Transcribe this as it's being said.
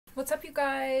What's up, you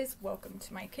guys? Welcome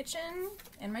to my kitchen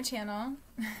and my channel.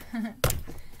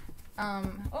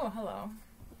 Oh, hello.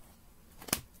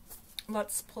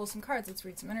 Let's pull some cards. Let's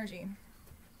read some energy.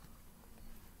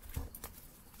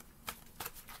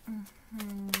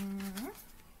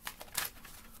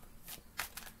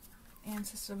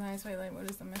 Ancestor Lies White Light, what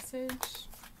is the message?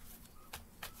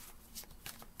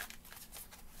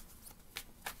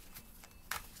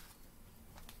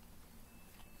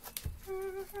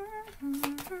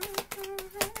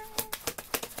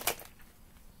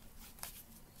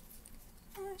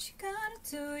 What you gotta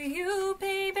do, you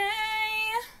baby?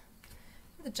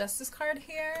 The Justice card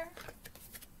here.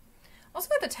 Also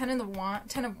got the Ten of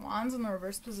Wands in the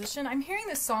reverse position. I'm hearing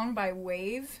this song by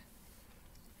Wave.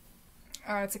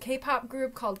 It's a K-pop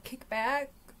group called Kick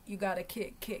Back. You gotta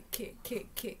kick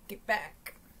it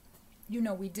back. You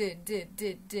know we did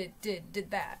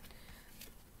that.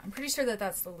 I'm pretty sure that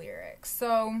that's the lyrics.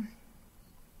 So,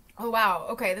 oh wow,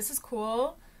 okay, this is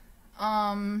cool.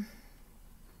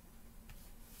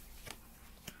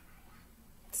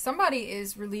 Somebody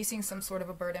is releasing some sort of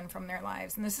a burden from their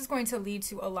lives, and this is going to lead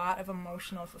to a lot of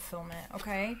emotional fulfillment,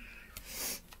 okay?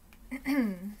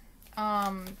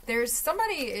 There's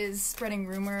somebody is spreading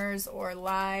rumors or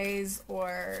lies,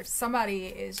 or somebody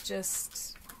is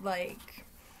just like,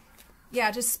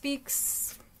 yeah, just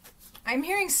speaks, I'm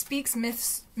hearing speaks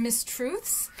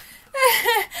mistruths.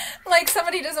 Like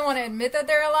somebody doesn't want to admit that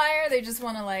they're a liar, they just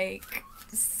want to like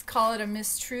just call it a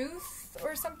mistruth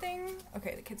or something.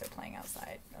 Okay, the kids are playing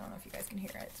outside. I don't know if you guys can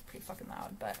hear it. It's pretty fucking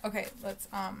loud. But okay, let's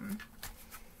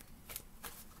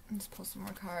pull some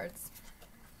more cards.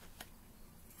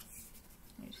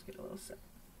 Let me just get a little sip.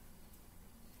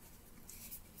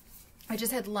 I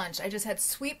just had lunch. I just had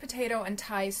sweet potato and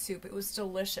Thai soup. It was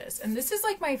delicious. And this is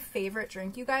like my favorite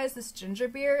drink, you guys. This ginger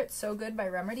beer. It's so good by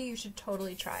Remedy. You should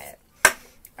totally try it.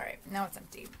 All right, now it's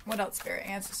empty. What else, Spirit?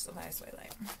 Ancestor Lies White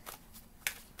Light.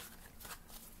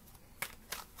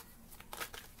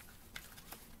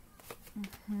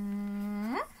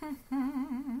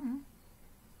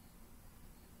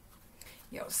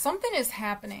 Yo, something is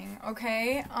happening,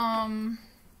 okay?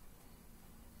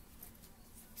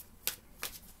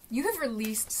 You have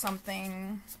released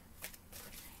something.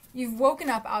 You've woken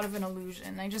up out of an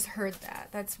illusion. I just heard that.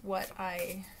 That's what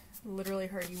I literally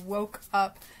heard. You woke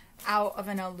up out of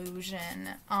an illusion.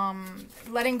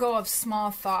 Letting go of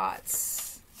small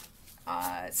thoughts.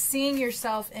 Seeing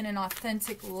yourself in an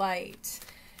authentic light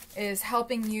is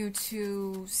helping you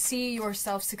to see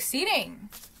yourself succeeding.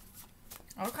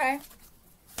 Okay.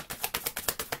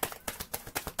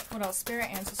 What else?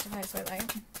 Spirit, Ancestor, Highest White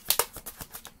Light.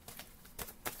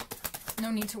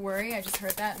 No need to worry. I just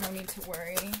heard that. No need to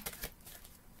worry.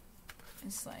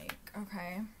 It's like,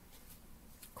 okay.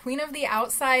 Queen of the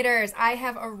Outsiders. I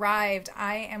have arrived.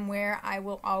 I am where I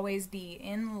will always be.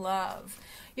 In love.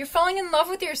 You're falling in love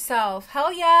with yourself.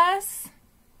 Hell yes.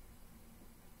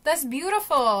 That's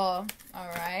beautiful. All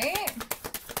right.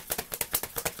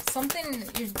 Something,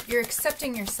 you're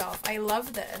accepting yourself. I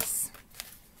love this.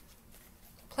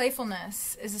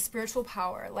 Playfulness is a spiritual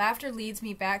power. Laughter leads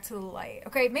me back to the light.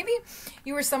 Okay, maybe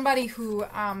you were somebody who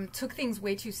took things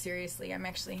way too seriously, I'm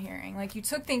actually hearing. Like, you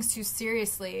took things too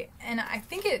seriously, and I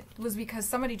think it was because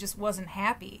somebody just wasn't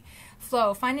happy.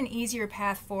 Flow. Find an easier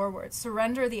path forward.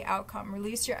 Surrender the outcome.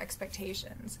 Release your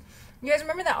expectations. You guys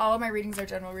remember that all of my readings are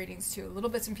general readings too. Little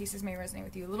bits and pieces may resonate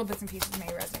with you. Little bits and pieces may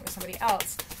resonate with somebody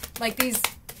else. Like these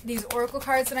oracle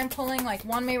cards that I'm pulling, like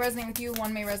one may resonate with you,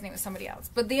 one may resonate with somebody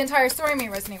else. But the entire story may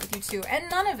resonate with you too. And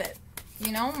none of it,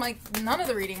 you know, like none of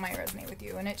the reading might resonate with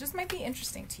you. And it just might be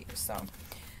interesting to you. So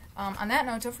on that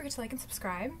note, don't forget to like and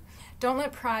subscribe. Don't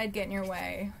let pride get in your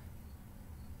way.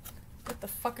 What the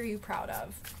fuck are you proud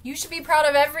of? You should be proud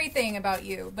of everything about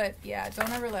you. But yeah, don't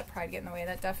ever let pride get in the way.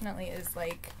 That definitely is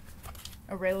like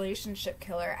a relationship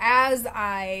killer. As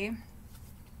I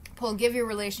pull, give your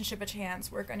relationship a chance,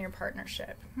 work on your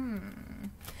partnership.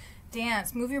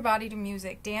 Dance, move your body to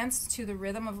music, dance to the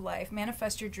rhythm of life,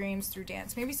 manifest your dreams through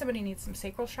dance. Maybe somebody needs some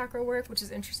sacral chakra work, which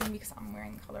is interesting because I'm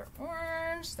wearing the color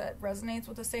orange that resonates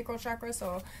with the sacral chakra,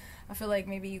 so I feel like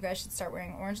maybe you guys should start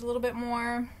wearing orange a little bit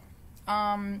more.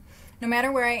 No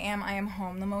matter where I am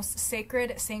home. The most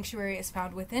sacred sanctuary is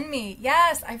found within me.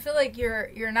 Yes, I feel like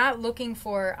you're not looking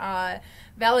for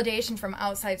validation from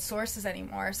outside sources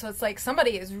anymore. So it's like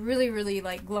somebody is really, really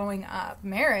like glowing up.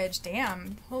 Marriage,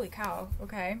 damn, holy cow.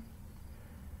 Okay.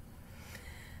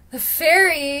 The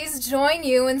fairies join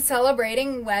you in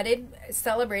celebrating wedded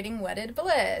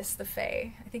bliss. The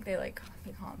fae. I think they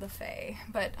call it the fae.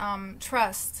 But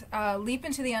trust, leap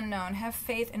into the unknown, have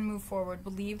faith and move forward.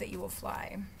 Believe that you will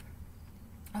fly.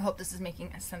 I hope this is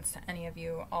making sense to any of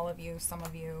you, all of you, some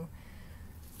of you.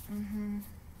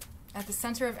 At the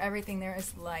center of everything there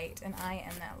is light, and I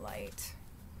am that light.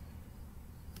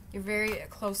 You're very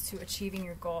close to achieving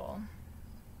your goal,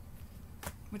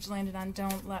 which landed on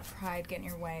don't let pride get in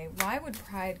your way. Why would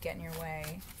pride get in your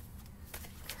way?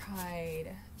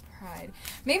 Pride.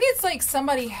 Maybe it's like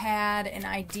somebody had an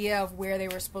idea of where they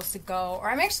were supposed to go, or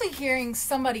I'm actually hearing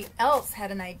somebody else had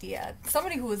an idea.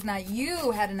 Somebody who was not you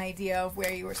had an idea of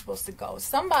where you were supposed to go.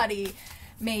 Somebody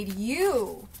made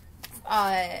you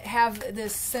have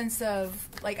this sense of,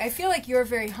 like, I feel like you're a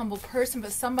very humble person,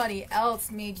 but somebody else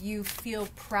made you feel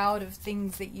proud of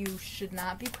things that you should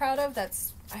not be proud of.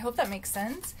 I hope that makes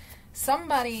sense.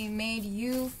 Somebody made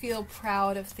you feel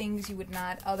proud of things you would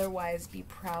not otherwise be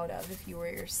proud of if you were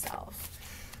yourself.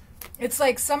 It's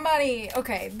like somebody,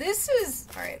 okay, this is,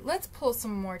 all right, let's pull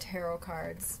some more tarot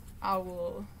cards. I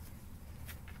will,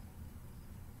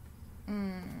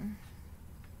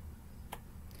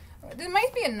 there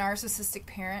might be a narcissistic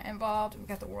parent involved. We've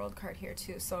got the World card here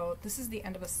too. So this is the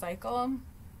end of a cycle.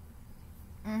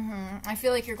 I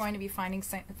feel like you're going to be finding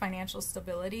financial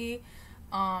stability.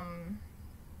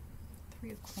 3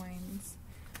 of coins,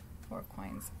 4 of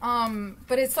coins.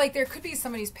 But it's like there could be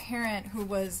somebody's parent who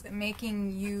was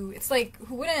making you, it's like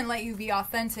who wouldn't let you be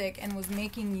authentic and was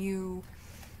making you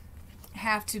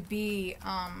have to be,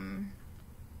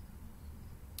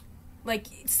 like,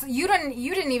 you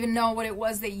didn't even know what it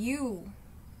was that you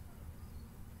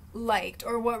liked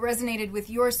or what resonated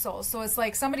with your soul. So it's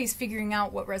like somebody's figuring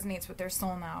out what resonates with their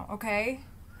soul now, okay?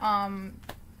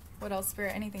 What else,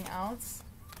 Spirit? Anything else?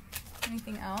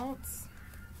 Anything else?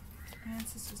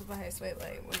 Ancestors of the highest white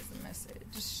light, what is the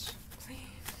message? Please.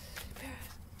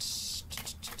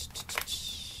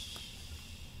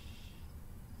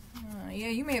 Yeah,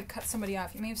 you may have cut somebody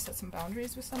off. You may have set some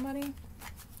boundaries with somebody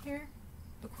here.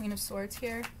 The Queen of Swords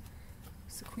here.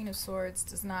 So the Queen of Swords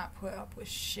does not put up with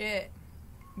shit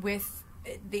with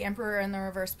the Emperor in the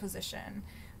reverse position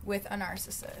with a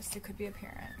narcissist. It could be a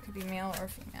parent. It could be male or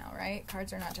female, right?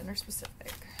 Cards are not gender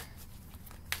specific.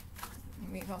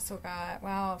 We've also got,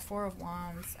 wow, 4 of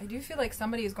Wands. I do feel like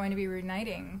somebody is going to be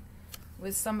reuniting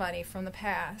with somebody from the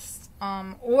past.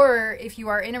 Or if you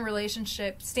are in a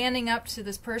relationship, standing up to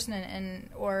this person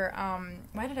or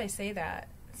why did I say that?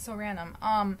 It's so random.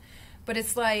 But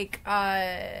it's like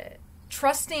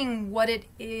trusting what it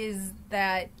is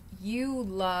that you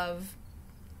love,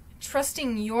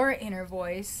 trusting your inner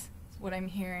voice, is what I'm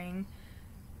hearing,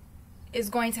 is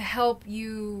going to help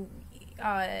you.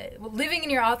 Living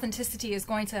in your authenticity is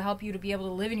going to help you to be able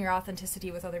to live in your authenticity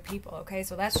with other people, okay?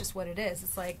 So that's just what it is.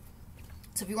 It's like,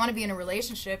 so if you want to be in a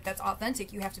relationship that's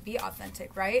authentic, you have to be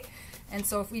authentic, right? And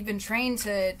so if we've been trained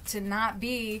to not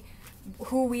be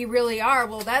who we really are,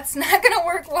 well, that's not going to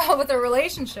work well with a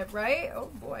relationship, right? Oh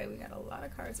boy, we got a lot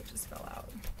of cards that just fell out.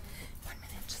 1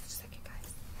 minute, just a second,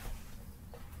 guys.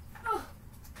 Oh.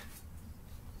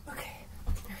 Okay,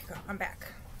 there we go, I'm back.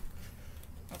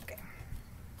 Okay.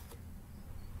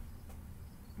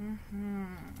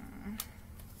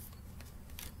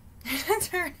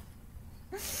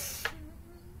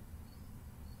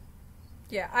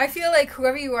 Yeah, I feel like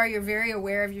whoever you are, you're very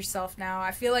aware of yourself now.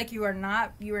 I feel like you are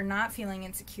not feeling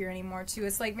insecure anymore too.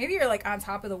 It's like maybe you're like on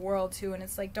top of the world too, and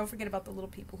it's like don't forget about the little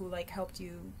people who like helped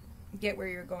you get where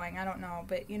you're going. I don't know,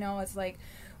 but you know, it's like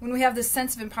when we have this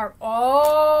sense of empowerment.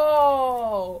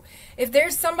 Oh, if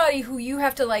there's somebody who you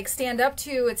have to like stand up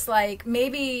to, it's like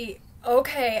maybe.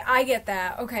 Okay, I get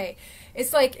that. Okay.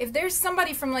 It's like if there's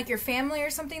somebody from like your family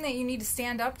or something that you need to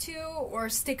stand up to or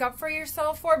stick up for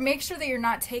yourself for, make sure that you're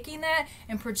not taking that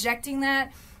and projecting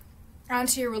that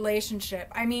onto your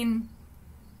relationship. I mean,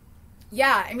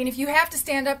 yeah, I mean, if you have to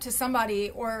stand up to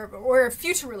somebody or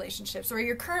future relationships or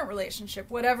your current relationship,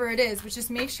 whatever it is, but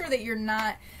just make sure that you're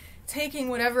not taking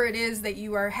whatever it is that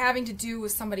you are having to do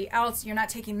with somebody else. You're not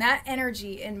taking that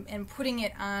energy and putting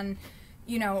it on,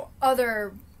 you know,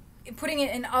 putting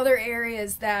it in other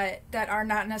areas that are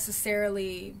not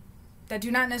necessarily, that do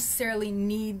not necessarily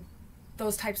need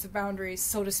those types of boundaries,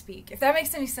 so to speak. If that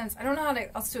makes any sense. I don't know how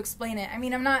else to explain it. I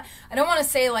mean, I don't want to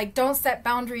say like don't set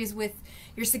boundaries with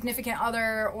your significant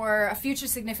other or a future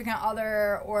significant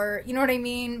other, or you know what I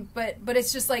mean, but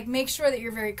it's just like make sure that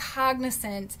you're very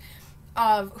cognizant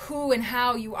of who and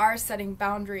how you are setting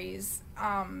boundaries,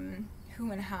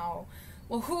 who and how.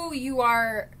 Well, who you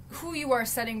are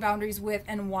setting boundaries with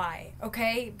and why,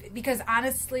 okay? Because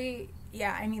honestly,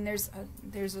 yeah, I mean, there's a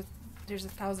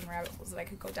 1,000 rabbit holes that I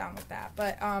could go down with that.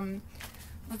 But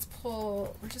let's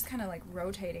pull. We're just kind of like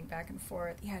rotating back and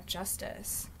forth. Yeah,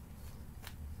 Justice.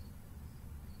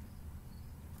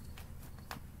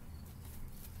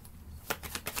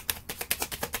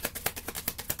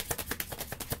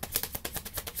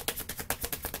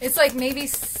 It's like maybe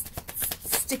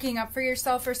sticking up for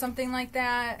yourself or something like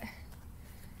that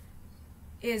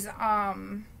is,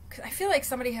 'cause I feel like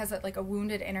somebody has like a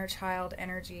wounded inner child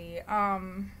energy,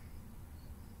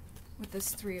 with this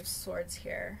Three of Swords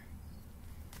here.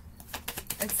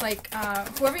 It's like,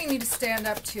 whoever you need to stand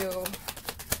up to,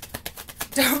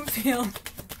 don't feel.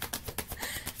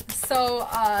 So,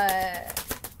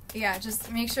 yeah,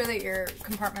 just make sure that you're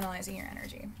compartmentalizing your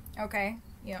energy. Okay?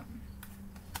 Yep.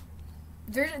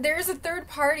 There is a third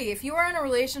party. If you are in a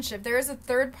relationship, there is a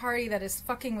third party that is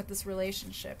fucking with this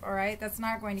relationship, alright? That's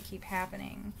not going to keep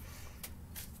happening.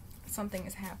 Something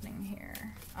is happening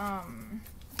here.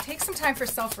 Take some time for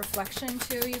self-reflection,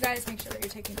 too, you guys. Make sure that you're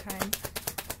taking time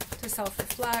to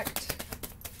self-reflect.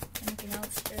 Anything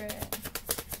else, Spirit?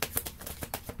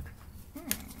 Oh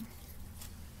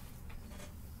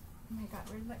my god,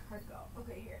 where did that card go?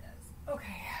 Okay, here it is.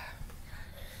 Okay.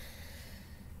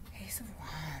 Ace of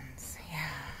Wands. Yeah.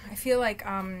 I feel like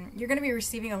you're going to be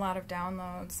receiving a lot of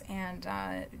downloads and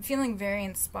feeling very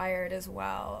inspired as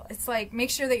well. It's like, make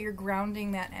sure that you're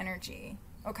grounding that energy,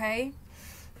 okay?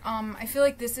 I feel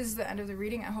like this is the end of the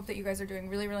reading. I hope that you guys are doing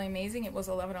really, really amazing. It was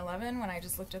 11:11 when I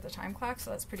just looked at the time clock, so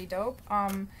that's pretty dope.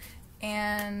 And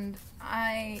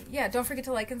yeah, don't forget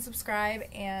to like and subscribe,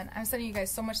 and I'm sending you guys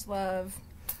so much love.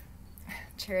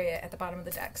 Chariot at the bottom of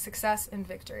the deck. Success and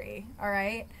victory, all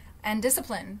right? And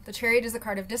discipline. The Chariot is a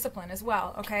card of discipline as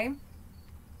well, okay?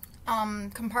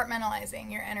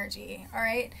 Compartmentalizing your energy, all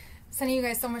right? Sending you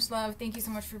guys so much love. Thank you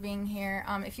so much for being here.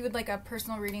 If you would like a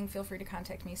personal reading, feel free to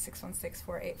contact me,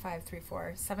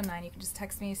 616-485-3479. You can just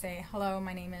text me, say, hello,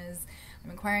 my name is,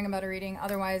 I'm inquiring about a reading.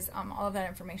 Otherwise, all of that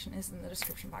information is in the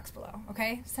description box below,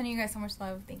 okay? Sending you guys so much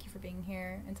love. Thank you for being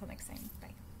here. Until next time,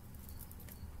 bye.